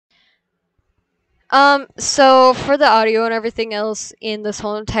So for the audio and everything else in this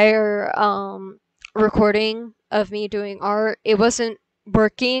whole entire recording of me doing art, it wasn't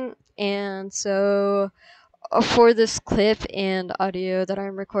working, and so for this clip and audio that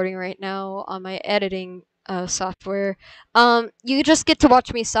I'm recording right now on my editing software, you just get to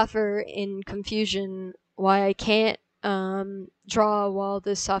watch me suffer in confusion why I can't draw while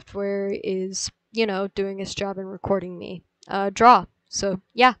this software is, doing its job and recording me draw. So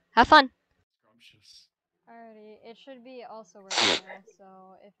yeah, have fun. Scrumptious. Alrighty, it should be also working now, so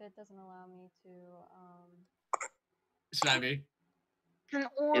if it doesn't allow me to, It's not me. An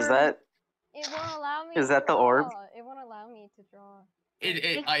orb. Is that it won't allow me Is to that the draw. orb? It won't allow me to draw.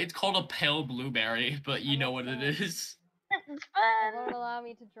 It's called a pale blueberry, but you know what it is. It's It won't fun. allow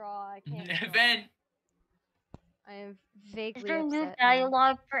me to draw. I can't draw. Ben, I am Is vaguely there new upset now.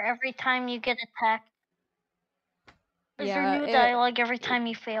 dialogue for every time you get attacked? Is Yeah, there new dialogue every time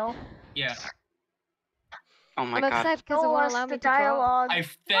you fail? yeah, Oh my I'm god. upset because it Show won't us allow the me to draw. dialogue. I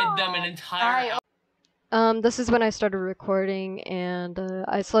fed them an entire. This is when I started recording, and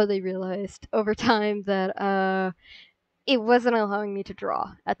I slowly realized over time that it wasn't allowing me to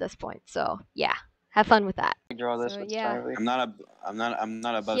draw at this point. So yeah, have fun with that. Redraw this So, with yeah. Charlie. I'm not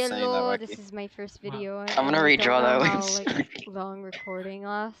above saying that. Hello, Wacky. this is my first video. I'm gonna and I redraw don't know that how, with like, long recording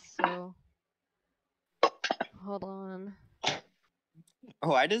lasts, so hold on.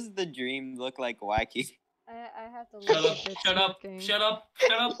 Why does the dream look like Wacky? I have to look Shut up! if it's Shut up! working. Shut up!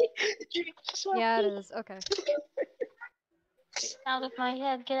 Shut up! Yeah, it is. Okay. Get out of my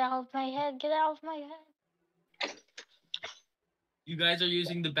head, get out of my head, get out of my head. You guys are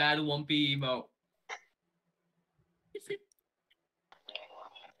using the bad Wumpy emote.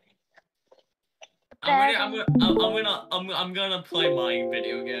 I'm gonna play my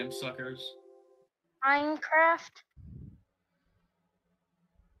video game, suckers. Minecraft?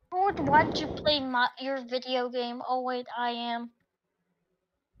 Why did you play your video game? Oh wait, I am.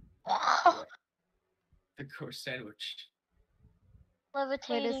 The course sandwich.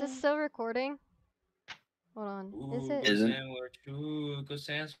 Levitating. Wait, is this still recording? Hold on. Is it? Go Isn't. sandwich. Ooh, go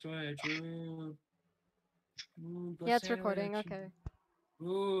sandwich. Ooh. Ooh, go Yeah, it's sandwich. recording. Okay.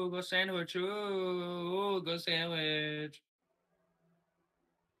 Ooh, go sandwich. Ooh, go sandwich.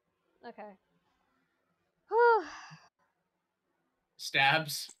 Okay. Whew.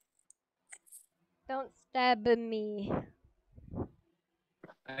 Stabs. Don't stab me.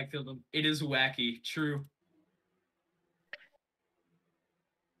 I killed him. It is wacky. True.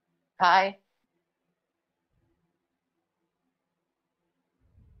 Hi.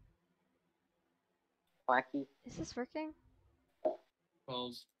 Wacky. Is this working?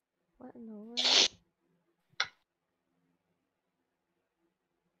 Balls. What in the world?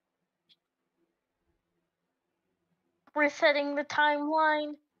 Resetting the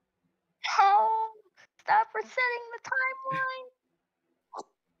timeline. Oh, stop resetting the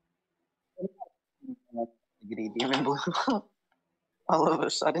timeline. Demon blue. All of a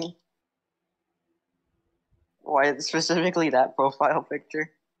sudden. Why specifically that profile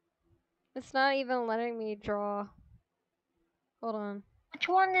picture? It's not even letting me draw. Hold on. Which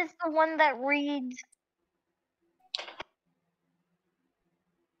one is the one that reads?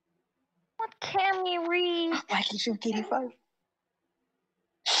 What can we read? Wacky Shoot 85.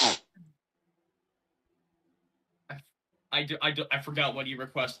 I forgot what you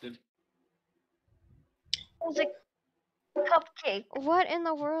requested. It was a cupcake. What in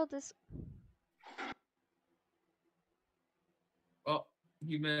the world is... Oh,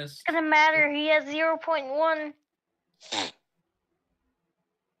 you missed. Doesn't matter. He has 0.1.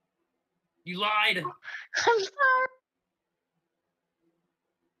 You lied. I'm sorry.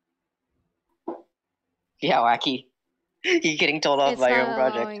 Yeah, Wacky. You're getting told off It's by not your own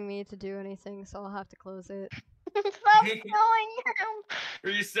project. allowing me to do anything, so I'll have to close it. Stop killing him.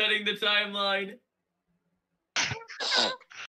 Resetting the timeline.